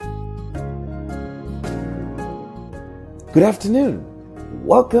Good afternoon.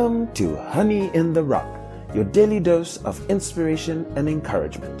 Welcome to Honey in the Rock, your daily dose of inspiration and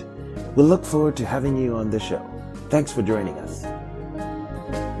encouragement. We'll look forward to having you on the show. Thanks for joining us.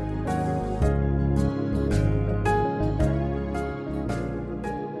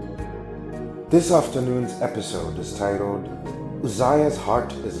 This afternoon's episode is titled, Uzziah's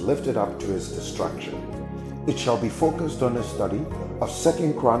Heart is Lifted Up to His Destruction. It shall be focused on a study of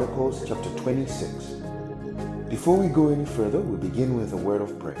 2 Chronicles chapter 26. Before we go any further, we begin with a word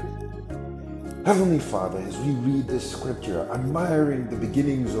of prayer. Heavenly Father, as we read this scripture, admiring the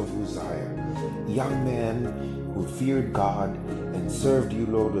beginnings of Uzziah, a young man who feared God and served you,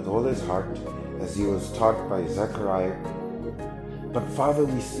 Lord, with all his heart, as he was taught by Zechariah. But Father,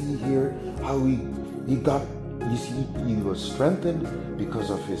 we see here how he was strengthened because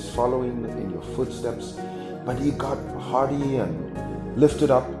of his following in your footsteps, but he got haughty and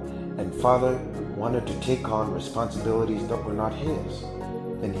lifted up, and Father, wanted to take on responsibilities that were not his.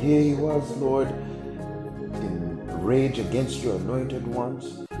 And here he was, Lord, in rage against your anointed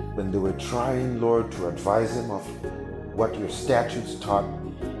ones, when they were trying, Lord, to advise him of what your statutes taught.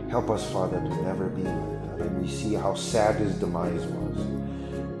 Help us, Father, to never be like that. And we see how sad his demise was.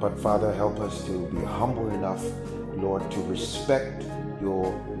 But Father, help us to be humble enough, Lord, to respect your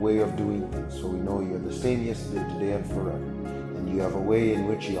way of doing things. So we know you're the same yesterday, today, and forever. And you have a way in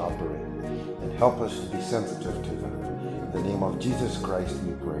which you operate. And help us to be sensitive to that. In the name of Jesus Christ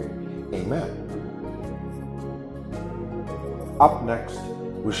we pray. Amen. Up next,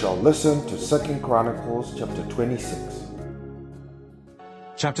 we shall listen to 2 Chronicles chapter 26.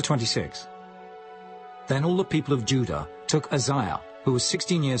 Chapter 26. Then all the people of Judah took Uzziah, who was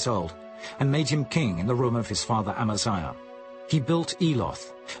 16 years old, and made him king in the room of his father Amaziah. He built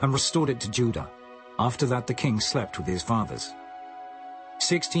Eloth and restored it to Judah. After that the king slept with his fathers.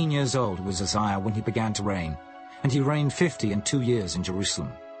 16 years old was Uzziah when he began to reign, and he reigned 52 years in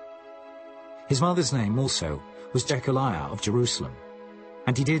Jerusalem. His mother's name also was Jechaliah of Jerusalem,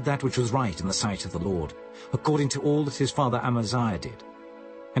 and he did that which was right in the sight of the Lord, according to all that his father Amaziah did.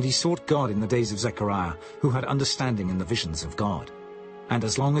 And he sought God in the days of Zechariah, who had understanding in the visions of God. And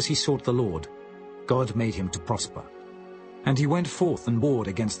as long as he sought the Lord, God made him to prosper. And he went forth and warred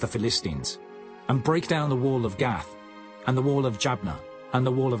against the Philistines, and brake down the wall of Gath, and the wall of Jabneh, and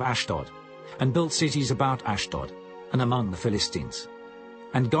the wall of Ashdod, and built cities about Ashdod, and among the Philistines.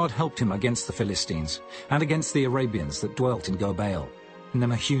 And God helped him against the Philistines, and against the Arabians that dwelt in Gobaal, and the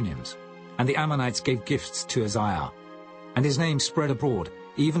Mehunims. And the Ammonites gave gifts to Uzziah. And his name spread abroad,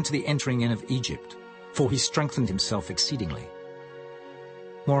 even to the entering in of Egypt, for he strengthened himself exceedingly.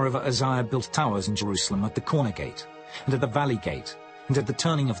 Moreover, Uzziah built towers in Jerusalem at the corner gate, and at the valley gate, and at the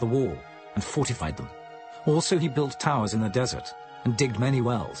turning of the wall, and fortified them. Also he built towers in the desert, and digged many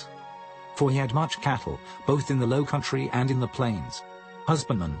wells. For he had much cattle, both in the low country and in the plains,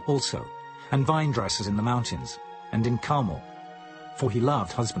 husbandmen also, and vine dressers in the mountains, and in Carmel, for he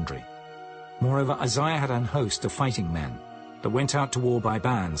loved husbandry. Moreover, Uzziah had an host of fighting men, that went out to war by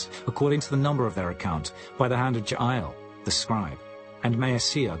bands, according to the number of their account, by the hand of Jeiel the scribe, and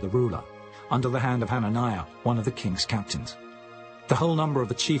Maaseiah the ruler, under the hand of Hananiah, one of the king's captains. The whole number of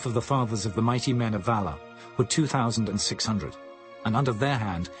the chief of the fathers of the mighty men of valor were 2,600. And under their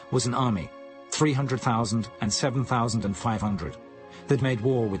hand was an army, 300,000 and 7,500, that made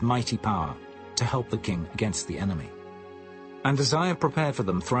war with mighty power, to help the king against the enemy. And Uzziah prepared for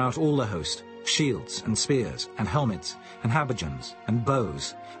them throughout all the host, shields and spears, and helmets, and habergeons, and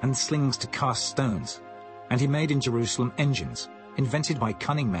bows, and slings to cast stones. And he made in Jerusalem engines, invented by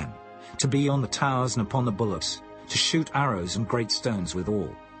cunning men, to be on the towers and upon the bullocks, to shoot arrows and great stones withal.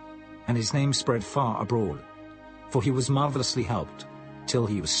 And his name spread far abroad, for he was marvelously helped, till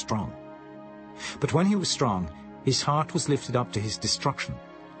he was strong. But when he was strong, his heart was lifted up to his destruction.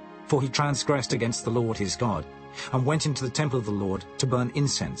 For he transgressed against the Lord his God, and went into the temple of the Lord to burn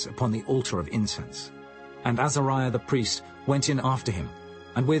incense upon the altar of incense. And Azariah the priest went in after him,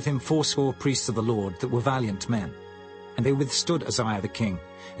 and with him 80 priests of the Lord that were valiant men. And they withstood Uzziah the king,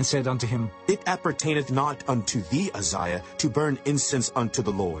 and said unto him, It appertaineth not unto thee, Uzziah, to burn incense unto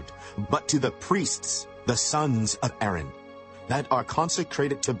the Lord, but to the priests, the sons of Aaron, that are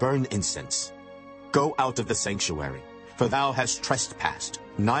consecrated to burn incense. Go out of the sanctuary, for thou hast trespassed,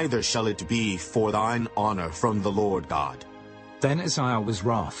 neither shall it be for thine honor from the Lord God. Then Uzziah was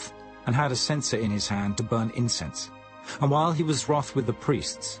wroth, and had a censer in his hand to burn incense. And while he was wroth with the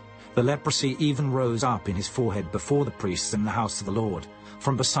priests, the leprosy even rose up in his forehead before the priests in the house of the Lord,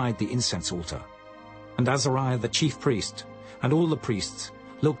 from beside the incense altar. And Azariah the chief priest, and all the priests,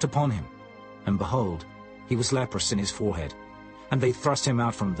 looked upon him, and behold, he was leprous in his forehead, and they thrust him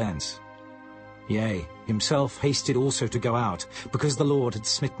out from thence. Yea, himself hasted also to go out, because the Lord had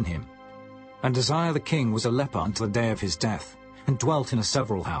smitten him. And Uzziah the king was a leper until the day of his death, and dwelt in a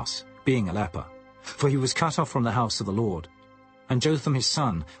several house, being a leper. For he was cut off from the house of the Lord. And Jotham his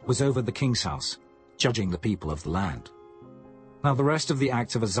son was over the king's house, judging the people of the land. Now the rest of the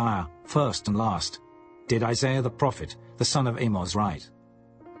acts of Uzziah, first and last, did Isaiah the prophet, the son of Amoz, write.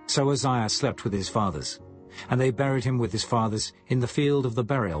 So Uzziah slept with his fathers, and they buried him with his fathers in the field of the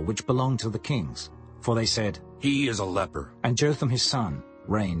burial which belonged to the kings. For they said, He is a leper. And Jotham his son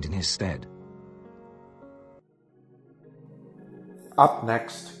reigned in his stead. Up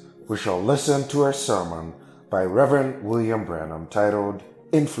next, we shall listen to a sermon by Reverend William Branham titled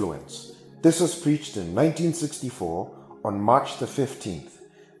Influence. This was preached in 1964 on March the 15th.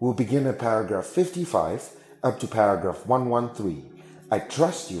 We'll begin at paragraph 55 up to paragraph 113. I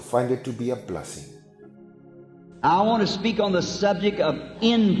trust you find it to be a blessing. I want to speak on the subject of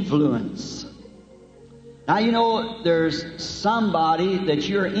influence. Now, you know, there's somebody that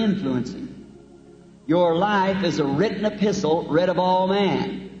you're influencing. Your life is a written epistle read of all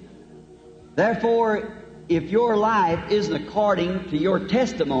man. Therefore, if your life isn't according to your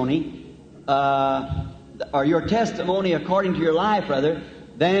testimony, or your testimony according to your life, rather,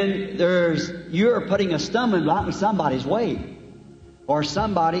 then you're putting a stumbling block in somebody's way. Or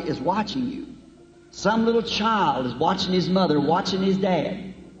somebody is watching you. Some little child is watching his mother, watching his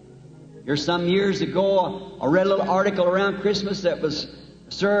dad. Here's some years ago, I read a little article around Christmas that was,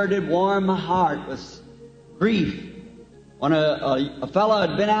 sir, did warm my heart with grief. When a fellow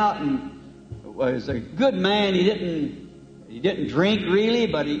had been out and was a good man, he didn't drink really,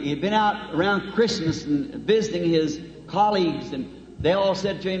 but he'd been out around Christmas and visiting his colleagues, and they all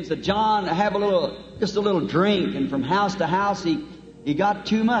said to him, said, John, have just a little drink. And from house to house, he got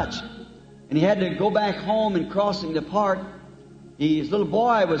too much. And he had to go back home, and crossing the park, his little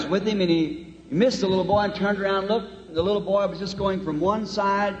boy was with him, and he missed the little boy and turned around and looked, and the little boy was just going from one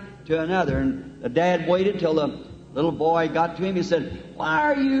side to another. And the dad waited till the little boy got to him. He said, why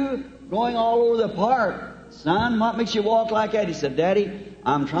are you going all over the park? Son, what makes you walk like that? He said, Daddy,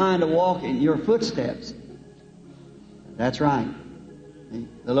 I'm trying to walk in your footsteps. That's right.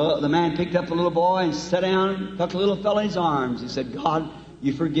 The man picked up the little boy and sat down and took the little fellow in his arms. He said, God,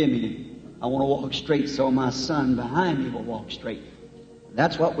 you forgive me. I want to walk straight so my son behind me will walk straight.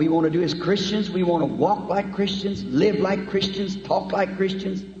 That's what we want to do as Christians. We want to walk like Christians, live like Christians, talk like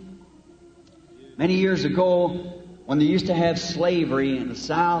Christians. Many years ago, when they used to have slavery in the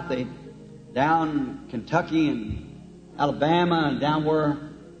South, down Kentucky and Alabama and down where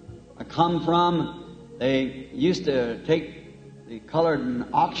I come from, they used to take the colored and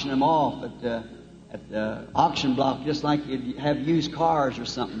auction them off at the auction block, just like you'd have used cars or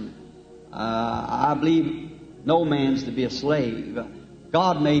something. I believe no man's to be a slave.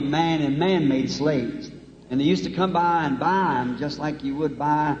 God made man and man made slaves. And they used to come by and buy them just like you would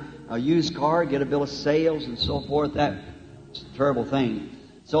buy a used car, get a bill of sales and so forth. That's a terrible thing.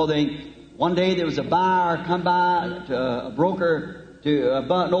 So one day there was a buyer come by to a broker to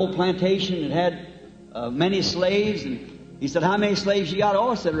an old plantation that had many slaves, and he said, how many slaves you got? Oh,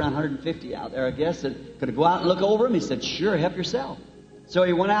 I said, around 150 out there, I guess. Said, could I go out and look over them? He said, sure, help yourself. So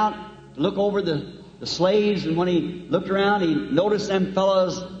he went out to look over the slaves, and when he looked around, he noticed them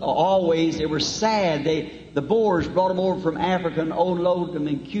fellows always, they were sad. The Boers brought them over from Africa and unloaded them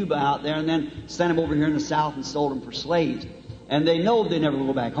in Cuba out there, and then sent them over here in the South and sold them for slaves. And they know they never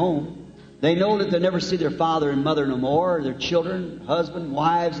go back home. They know that they'll never see their father and mother no more, or their children, husband,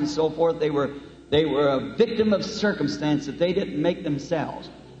 wives, and so forth. They were a victim of circumstance that they didn't make themselves.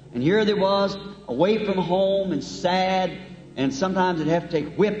 And here they was, away from home and sad, and sometimes they'd have to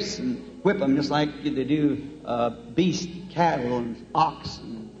take whips and whip them just like they do beast, cattle, and ox,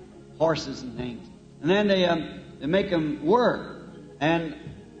 and horses and things. And then they make them work. And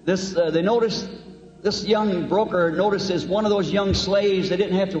they noticed, this young broker notices one of those young slaves, they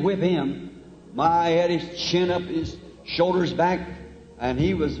didn't have to whip him. My, he had his chin up, his shoulders back, and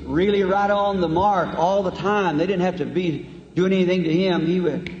he was really right on the mark all the time. They didn't have to be doing anything to him. He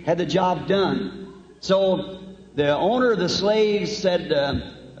had the job done. So the owner of the slaves said,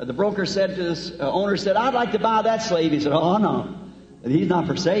 the broker said to this owner, said, I'd like to buy that slave. He said, oh, no, he's not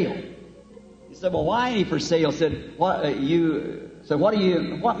for sale. He said, well, why ain't he for sale? Said, what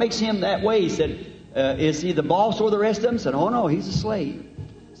makes him that way? He said, is he the boss over the rest of them? He said, oh, no, he's a slave.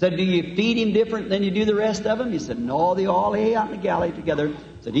 Said, do you feed him different than you do the rest of them? He said, no, they all lay out in the galley together.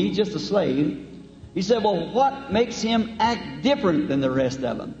 Said, he's just a slave. He said, well, what makes him act different than the rest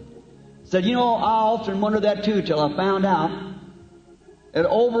of them? Said, you know, I often wonder that too, till I found out that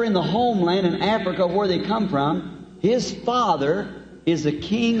over in the homeland in Africa where they come from, his father is the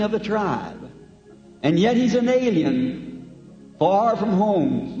king of the tribe. And yet he's an alien, far from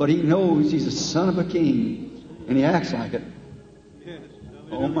home, but he knows he's the son of a king, and he acts like it.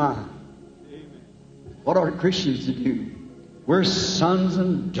 Oh my. What are Christians to do? We're sons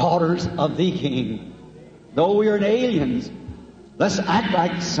and daughters of the King. Though we are aliens, let's act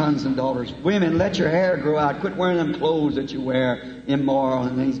like sons and daughters. Women, let your hair grow out. Quit wearing them clothes that you wear, immoral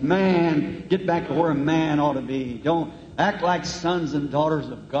and things. Man, get back to where a man ought to be. Don't act like sons and daughters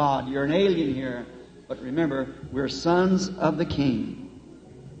of God. You're an alien here. But remember, we're sons of the King.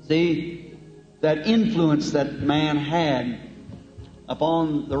 See, that influence that man had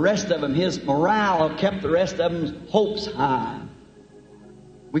upon the rest of them, his morale kept the rest of them's hopes high.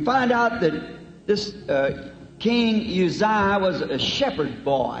 We find out that this King Uzziah was a shepherd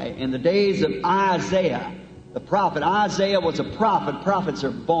boy in the days of Isaiah, the prophet. Isaiah was a prophet. Prophets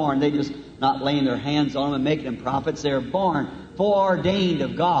are born. They just not laying their hands on them and making them prophets. They're born, foreordained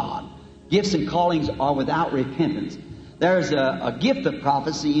of God. Gifts and callings are without repentance. There's a gift of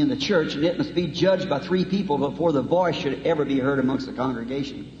prophecy in the church, and it must be judged by 3 people before the voice should ever be heard amongst the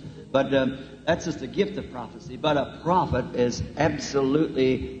congregation. But that's just a gift of prophecy. But a prophet is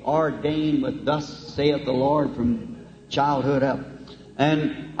absolutely ordained with "Thus saith the Lord" from childhood up.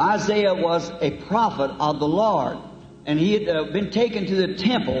 And Isaiah was a prophet of the Lord. And he had been taken to the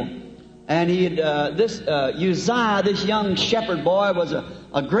temple. And he had, Uzziah, this young shepherd boy, was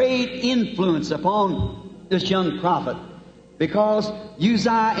a great influence upon this young prophet. Because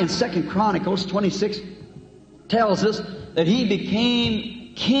Uzziah in 2 Chronicles 26 tells us that he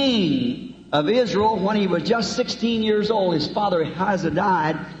became king of Israel when he was just 16 years old. His father Ahijah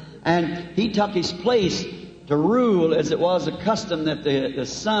died, and he took his place to rule, as it was a custom that the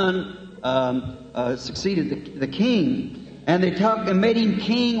son succeeded the king. And they took and made him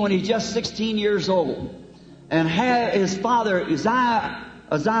king when he was just 16 years old. And his father Uzziah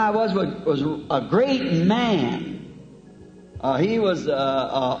was a great man. He was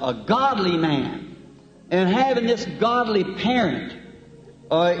a godly man. And having this godly parent,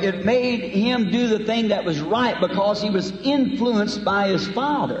 it made him do the thing that was right because he was influenced by his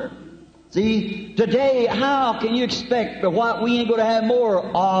father. See, today, how can you expect what we ain't going to have more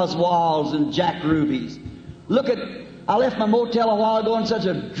Oswalds and Jack Rubies? Look at, I left my motel a while ago in such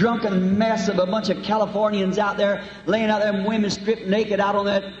a drunken mess of a bunch of Californians out there, laying out there, and women stripped naked out on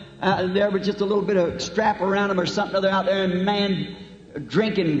that. There was just a little bit of strap around them or something other out there, and man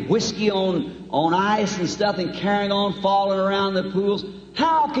drinking whiskey on ice and stuff and carrying on, falling around the pools.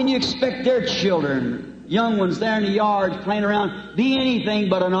 How can you expect their children, young ones there in the yards playing around, be anything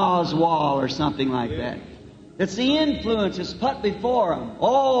but an Oswald or something like that? It's the influence that's put before them.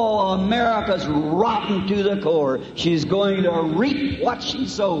 Oh, America's rotten to the core. She's going to reap what she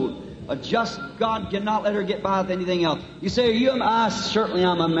sowed. A just God cannot let her get by with anything else. You say, I certainly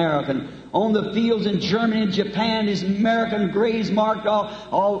am American. On the fields in Germany and Japan, there's American graves marked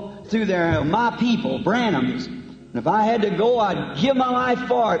all through there. My people, Branhams. And if I had to go, I'd give my life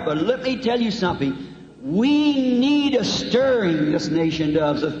for it. But let me tell you something. We need a stirring, this nation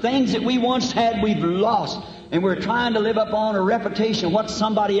does. The things that we once had, we've lost. And we're trying to live up on a reputation of what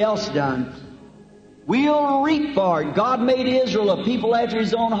somebody else done. We'll reap for it. God made Israel a people after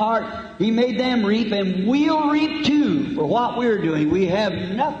His own heart. He made them reap, and we'll reap too for what we're doing. We have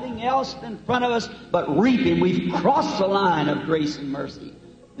nothing else in front of us but reaping. We've crossed the line of grace and mercy.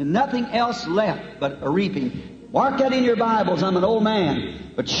 And nothing else left but a reaping. Mark that in your Bibles. I'm an old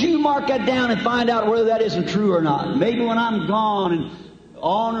man. But you mark that down and find out whether that isn't true or not. Maybe when I'm gone and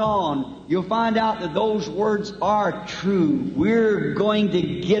on, you'll find out that those words are true. We're going to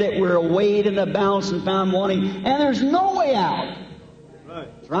get it. We're weighed in the balance and found wanting, and there's no way out.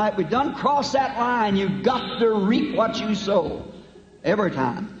 That's right. We've done crossed that line. You've got to reap what you sow every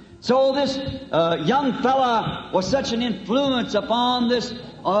time. So this young fella was such an influence upon this.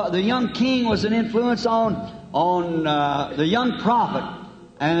 The young king was an influence on the young prophet,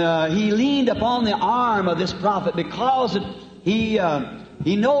 and he leaned upon the arm of this prophet because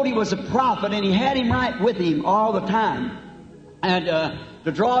he knowed he was a prophet, and he had him right with him all the time. And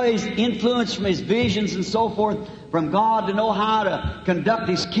to draw his influence from his visions and so forth from God to know how to conduct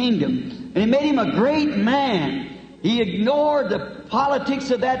His kingdom. And it made him a great man. He ignored the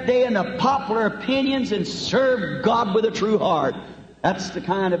politics of that day and the popular opinions and served God with a true heart. That's the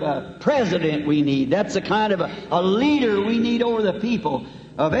kind of a president we need. That's the kind of a leader we need over the people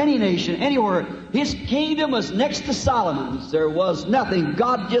of any nation, anywhere. His kingdom was next to Solomon's. There was nothing.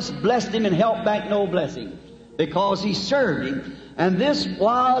 God just blessed him and held back no blessing because he served Him. And this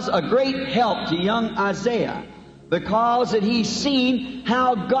was a great help to young Isaiah because that he seen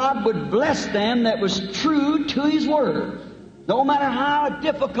how God would bless them that was true to His Word. No matter how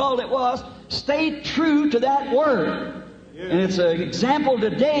difficult it was, stay true to that Word. And it's an example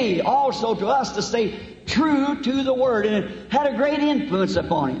today also to us to stay true to the Word. And it had a great influence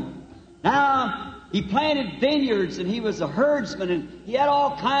upon him. Now, he planted vineyards, and he was a herdsman, and he had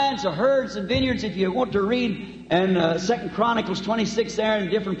all kinds of herds and vineyards. If you want to read in 2 Chronicles 26 there, in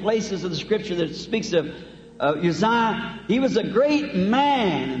different places of the Scripture that speaks of Uzziah, he was a great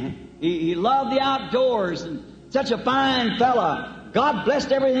man. He loved the outdoors, and such a fine fella. God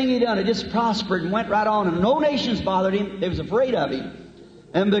blessed everything he done. It just prospered and went right on, and no nations bothered him. They was afraid of him.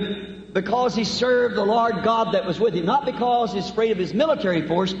 And because he served the Lord God that was with him, not because he's afraid of his military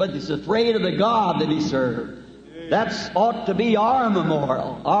force, but he's afraid of the God that he served. That ought to be our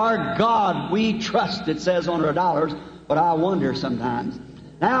memorial. Our God we trust, it says on our dollars, but I wonder sometimes.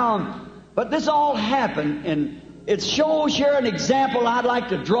 Now, but this all happened, and it shows here an example I'd like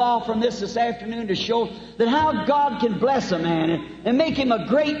to draw from this afternoon to show that how God can bless a man and make him a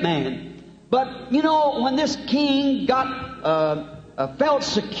great man. But, you know, when this king got felt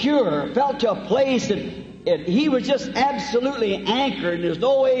secure, felt to a place that he was just absolutely anchored, and there's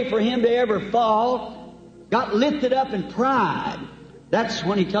no way for him to ever fall, got lifted up in pride, that's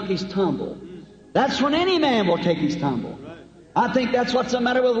when he took his tumble. That's when any man will take his tumble. I think that's what's the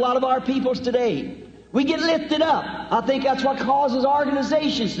matter with a lot of our peoples today. We get lifted up. I think that's what causes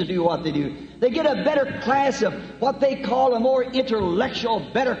organizations to do what they do. They get a better class of what they call a more intellectual,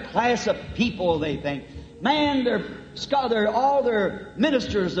 better class of people, they think. Man, all their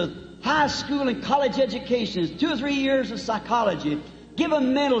ministers of high school and college educations, 2 or 3 years of psychology, give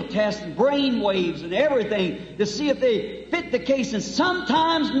them mental tests and brain waves and everything to see if they fit the case, and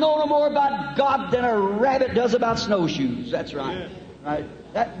sometimes know no more about God than a rabbit does about snowshoes. That's right. Yeah.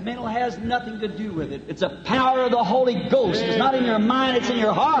 Right. That mental has nothing to do with it. It's a power of the Holy Ghost. It's not in your mind, it's in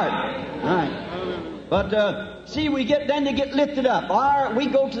your heart. Right. But see, we get lifted up. We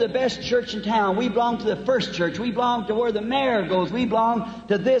go to the best church in town. We belong to the First Church. We belong to where the mayor goes. We belong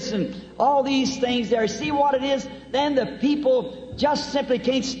to this and all these things there. See what it is? Then the people just simply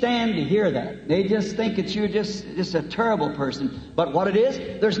can't stand to hear that. They just think that you're just a terrible person. But what it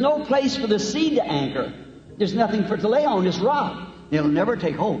is, there's no place for the seed to anchor. There's nothing for it to lay on, just rock. It'll never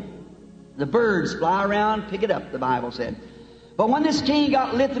take hold. The birds fly around, pick it up, the Bible said. But when this king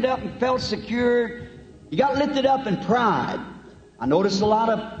got lifted up and felt secure, he got lifted up in pride. I notice a lot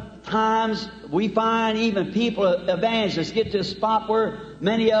of times we find even people, evangelists, get to a spot where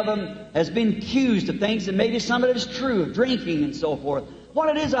many of them has been accused of things, and maybe some of it is true, of drinking and so forth.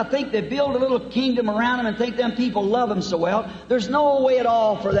 What it is, I think they build a little kingdom around them and think them people love them so well. There's no way at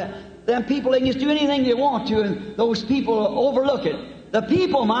all for that. Them people, they can just do anything they want to, and those people overlook it. The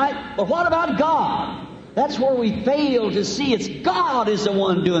people might, but what about God? That's where we fail to see. It's God is the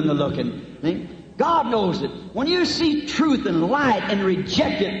one doing the looking. See? God knows it. When you see truth and light and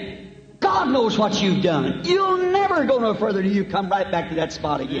reject it, God knows what you've done. You'll never go no further till you come right back to that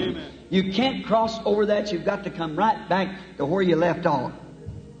spot again. Amen. You can't cross over that. You've got to come right back to where you left off.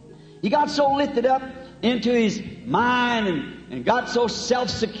 He got so lifted up into his mind and got so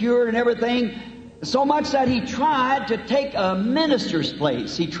self-secured and everything, so much that he tried to take a minister's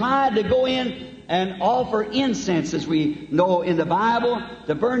place. He tried to go in and offer incense, as we know in the Bible,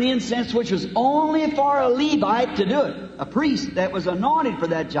 to burn incense, which was only for a Levite to do it, a priest that was anointed for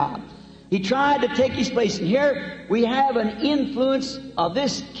that job. He tried to take his place. And here we have an influence of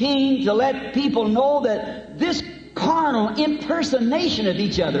this king to let people know that this carnal impersonation of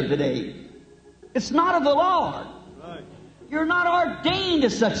each other today, it's not of the Lord. You're not ordained to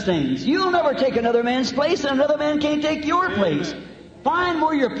such things. You'll never take another man's place, and another man can't take your place. Find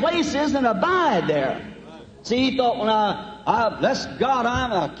where your place is and abide there. See, he thought, when I bless God,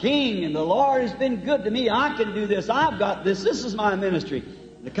 I'm a king, and the Lord has been good to me. I can do this. I've got this. This is my ministry.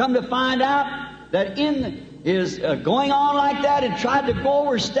 And to come to find out that in his going on like that and tried to go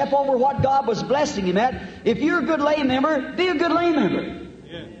over, step over what God was blessing him at, if you're a good lay member, be a good lay member.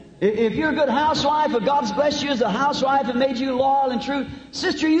 If you're a good housewife, if God's blessed you as a housewife and made you loyal and true,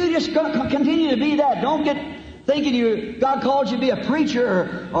 sister, you just continue to be that. Don't get thinking God called you to be a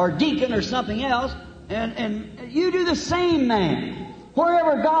preacher or deacon or something else. And you do the same, man.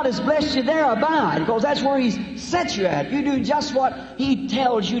 Wherever God has blessed you, there abide, because that's where He's set you at. You do just what He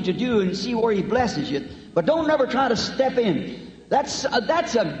tells you to do and see where He blesses you. But don't never try to step in. That's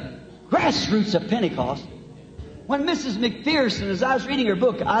a grassroots of Pentecost. When Mrs. McPherson, as I was reading her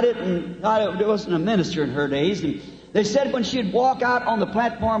book, I wasn't a minister in her days, They said when she'd walk out on the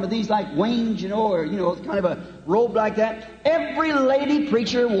platform with these like wings, or, kind of a robe like that, every lady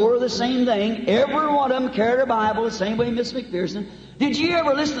preacher wore the same thing. Every one of them carried a Bible the same way Miss McPherson. Did you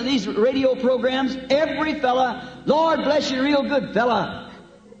ever listen to these radio programs? Every fella, Lord bless you, real good fella,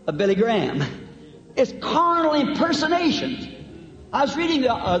 a Billy Graham. It's carnal impersonations. I was reading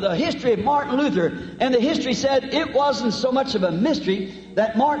the history of Martin Luther, and the history said it wasn't so much of a mystery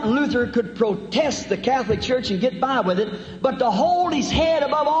that Martin Luther could protest the Catholic Church and get by with it, but to hold his head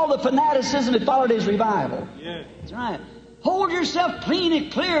above all the fanaticism that followed his revival. Yeah. That's right. Hold yourself clean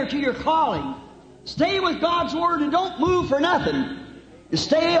and clear to your calling. Stay with God's Word and don't move for nothing.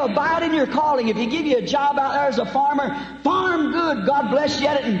 Stay, abide in your calling. If He give you a job out there as a farmer, farm good, God bless you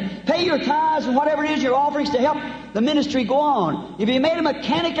at it, and pay your tithes and whatever it is, your offerings to help the ministry go on. If He made a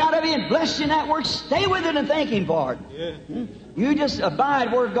mechanic out of you and blessed you in that work, stay with it and thank Him for it. Yeah. You just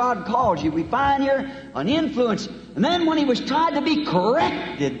abide where God calls you. We find here an influence. And then when he was tried to be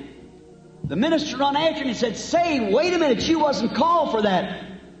corrected, the minister run after him and said, "Say, wait a minute, you wasn't called for that."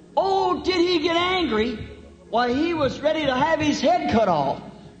 Oh, did he get angry? Why, he was ready to have his head cut off.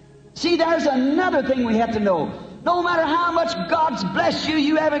 See, there's another thing we have to know. No matter how much God's blessed you,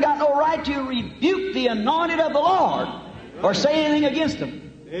 you haven't got no right to rebuke the anointed of the Lord or say anything against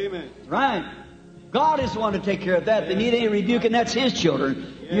him. Amen. Right. God is the one to take care of that. If they need any rebuking, that's His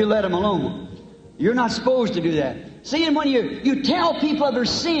children. You let them alone. You're not supposed to do that. See, and when you tell people of their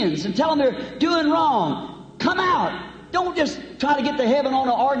sins and tell them they're doing wrong, come out. Don't just try to get to heaven on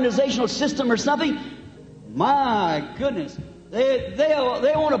an organizational system or something. My goodness. They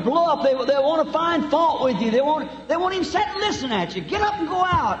want to blow up. They want to find fault with you. They won't even sit and listen at you. Get up and go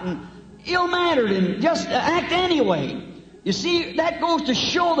out and ill-mannered and just act anyway. You see, that goes to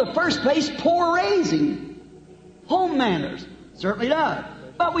show the first place poor raising. Home manners. Certainly does.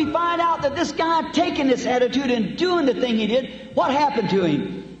 But we find out that this guy taking this attitude and doing the thing he did, what happened to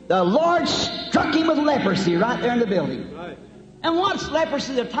him? The Lord struck him with leprosy right there in the building. Right. And what's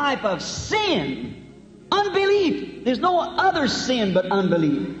leprosy? The type of sin. Unbelief. There's no other sin but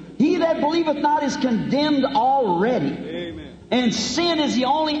unbelief. He that believeth not is condemned already. Amen. And sin is the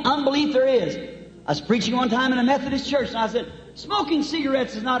only unbelief there is. I was preaching one time in a Methodist church, and I said, smoking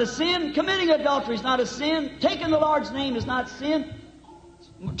cigarettes is not a sin. Committing adultery is not a sin. Taking the Lord's name is not sin.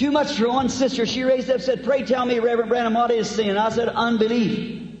 Too much for one sister. She raised up and said, "Pray tell me, Reverend Branham, what is sin?" I said,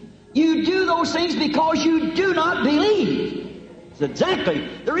 "Unbelief." You do those things because you do not believe. Exactly.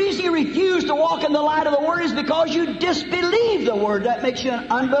 The reason you refuse to walk in the light of the Word is because you disbelieve the Word. That makes you an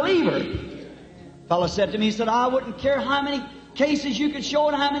unbeliever. A fellow said to me, he said, "I wouldn't care how many cases you could show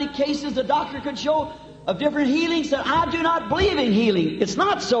and how many cases the doctor could show of different healings, that I do not believe in healing. It's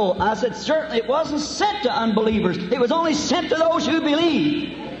not so." I said, "Certainly it wasn't sent to unbelievers. It was only sent to those who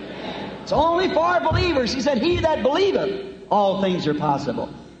believe. It's only for believers." He said, "He that believeth, all things are possible.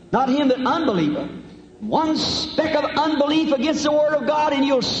 Not him that unbelieveth." One speck of unbelief against the Word of God and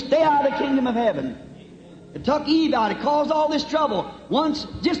you'll stay out of the kingdom of heaven. It took Eve out. It caused all this trouble. Once,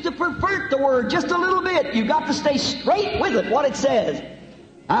 just to pervert the Word just a little bit, you've got to stay straight with it, what it says.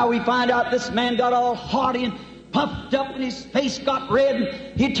 Now we find out this man got all haughty and puffed up and his face got red.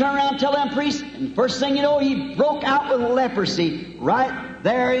 And he'd turn around and tell them priests, and first thing you know, he broke out with leprosy. Right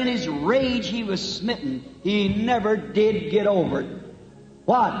there in his rage, he was smitten. He never did get over it.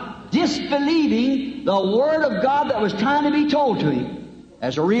 What? Disbelieving the Word of God that was trying to be told to him.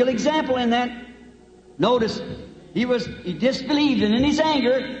 There's a real example in that. Notice, he disbelieved, and in his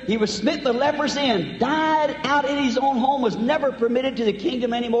anger, he was smitten with leprosy and died out in his own home, was never permitted to the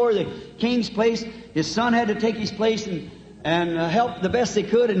kingdom anymore, the king's place. His son had to take his place and help the best they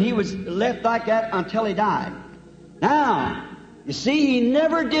could, and he was left like that until he died. Now, you see, he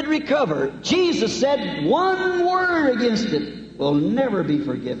never did recover. Jesus said one word against it will never be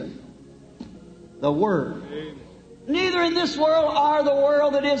forgiven. The Word. Amen. Neither in this world or the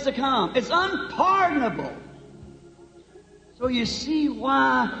world that is to come. It's unpardonable. So you see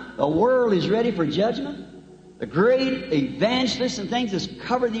why the world is ready for judgment? The great evangelists and things that's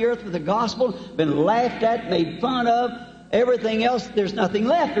covered the earth with the gospel, been laughed at, made fun of, everything else, there's nothing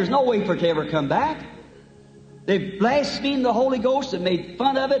left. There's no way for it to ever come back. They've blasphemed the Holy Ghost and made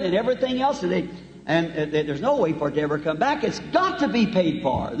fun of it and everything else, and there's no way for it to ever come back. It's got to be paid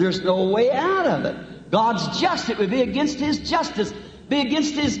for. There's no way out of it. God's just. It would be against His justice, be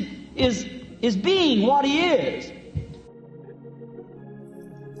against His being, what He is.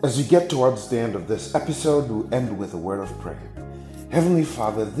 As we get towards the end of this episode, we'll end with a word of prayer. Heavenly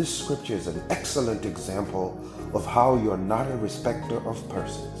Father, this scripture is an excellent example of how you're not a respecter of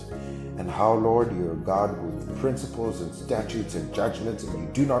persons, and how, Lord, you're a God with principles and statutes and judgments, and you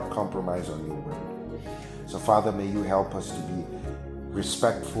do not compromise on your word. So, Father, may you help us to be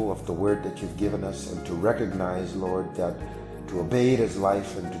respectful of the word that you've given us and to recognize, Lord, that to obey it is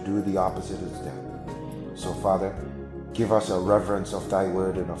life and to do the opposite is death. So, Father, give us a reverence of thy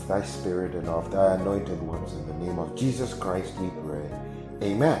word and of thy spirit and of thy anointed ones. In the name of Jesus Christ we pray.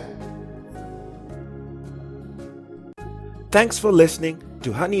 Amen. Thanks for listening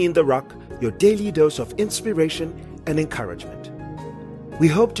to Honey in the Rock, your daily dose of inspiration and encouragement. We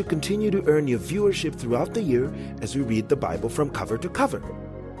hope to continue to earn your viewership throughout the year as we read the Bible from cover to cover.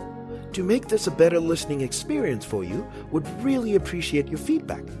 To make this a better listening experience for you, would really appreciate your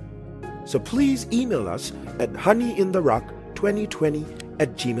feedback. So please email us at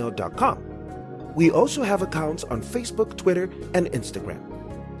honeyintherock2020@gmail.com. We also have accounts on Facebook, Twitter, and Instagram.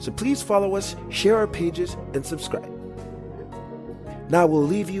 So please follow us, share our pages, and subscribe. Now we'll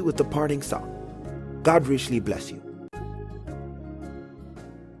leave you with the parting song. God richly bless you.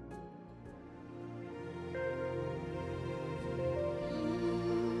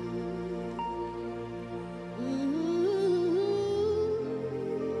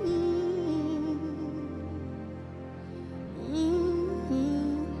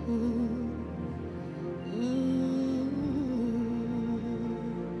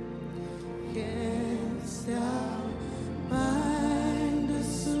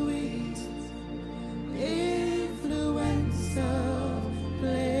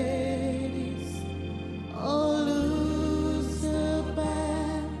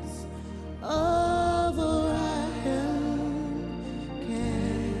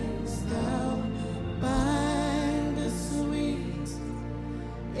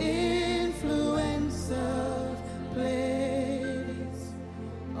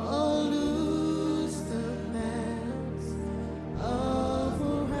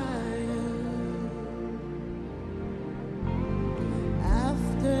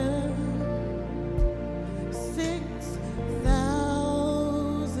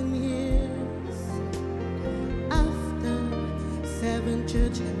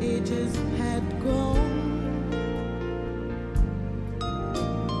 Church ages had gone.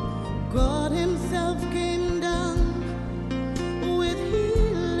 God himself came down with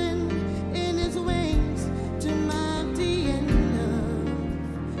healing in his wings to mark the end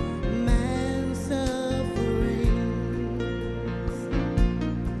of man's sufferings.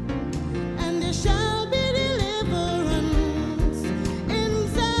 And there shall be deliverance in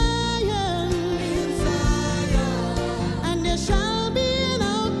Zion, and there shall be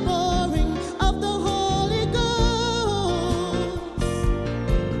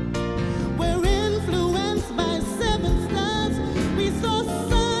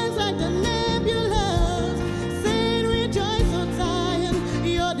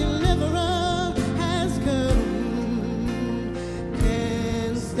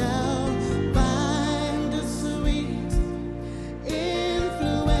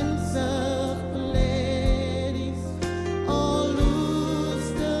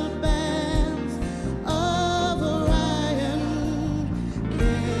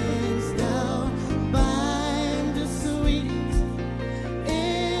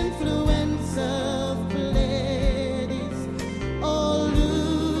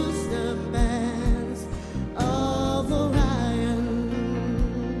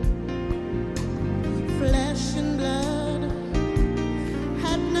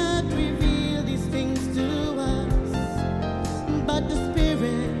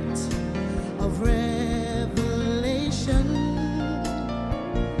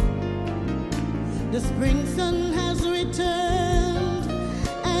the spring sun has returned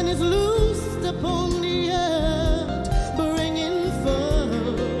and is loosed upon the earth, bringing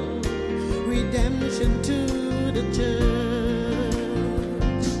forth redemption to the church.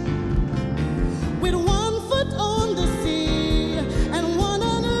 With one foot on the sea and one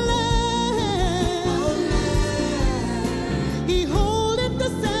on the land, he holdeth the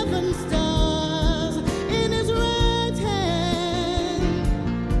seven stars in his right hand.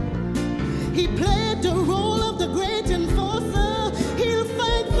 He played the role of the great enforcer. He'll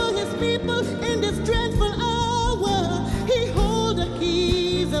fight for his people in this dreadful hour. He holds the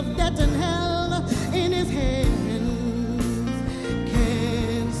keys of death and hell in his hands.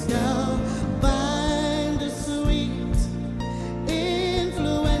 Canst thou bind the sweet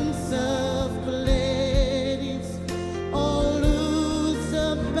influence of Pleiades, or loose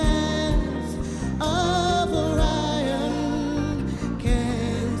the bands of Orion?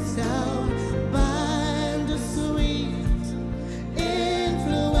 Canst thou bind the sweet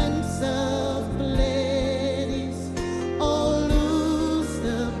influence of Pleiades, or loose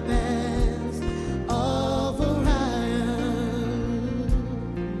the bands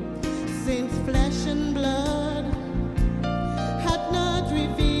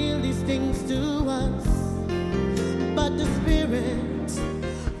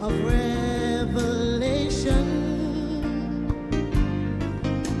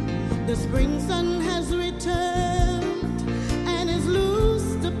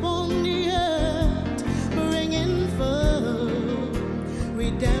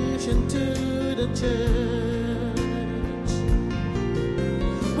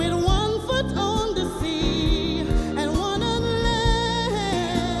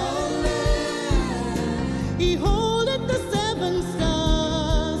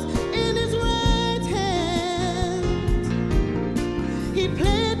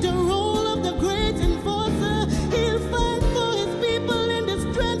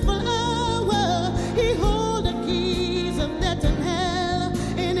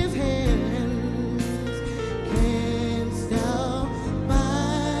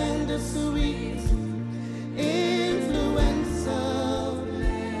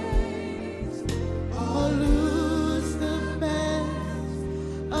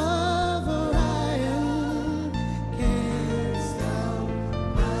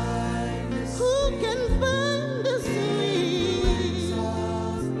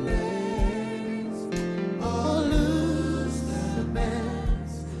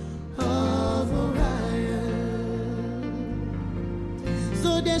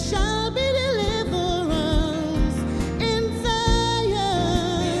shall be deliverance in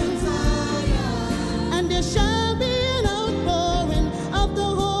Zion, and there shall be an outpouring of the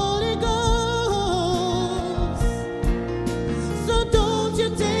Holy Ghost. So don't you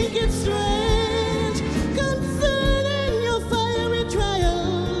take it strange concerning your fiery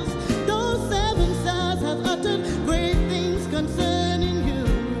trials. Those 7 stars have uttered great things concerning you.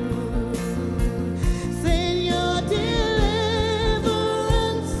 Saying your deliverance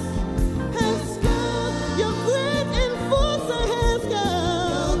has come, your great enforcer has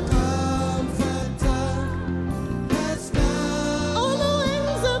come, on the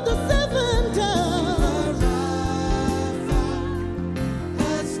wings of the 7 doves.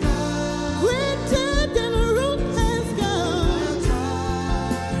 Greater than a root has come,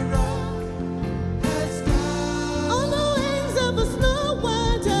 on the wings of a snow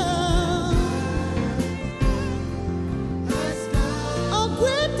white dove. A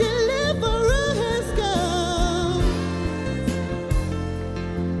great deliverer has come.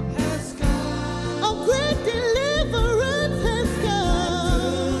 A great deliverance has come.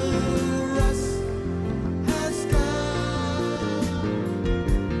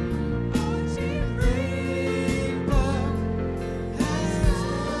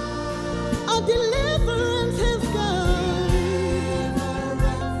 A deliverance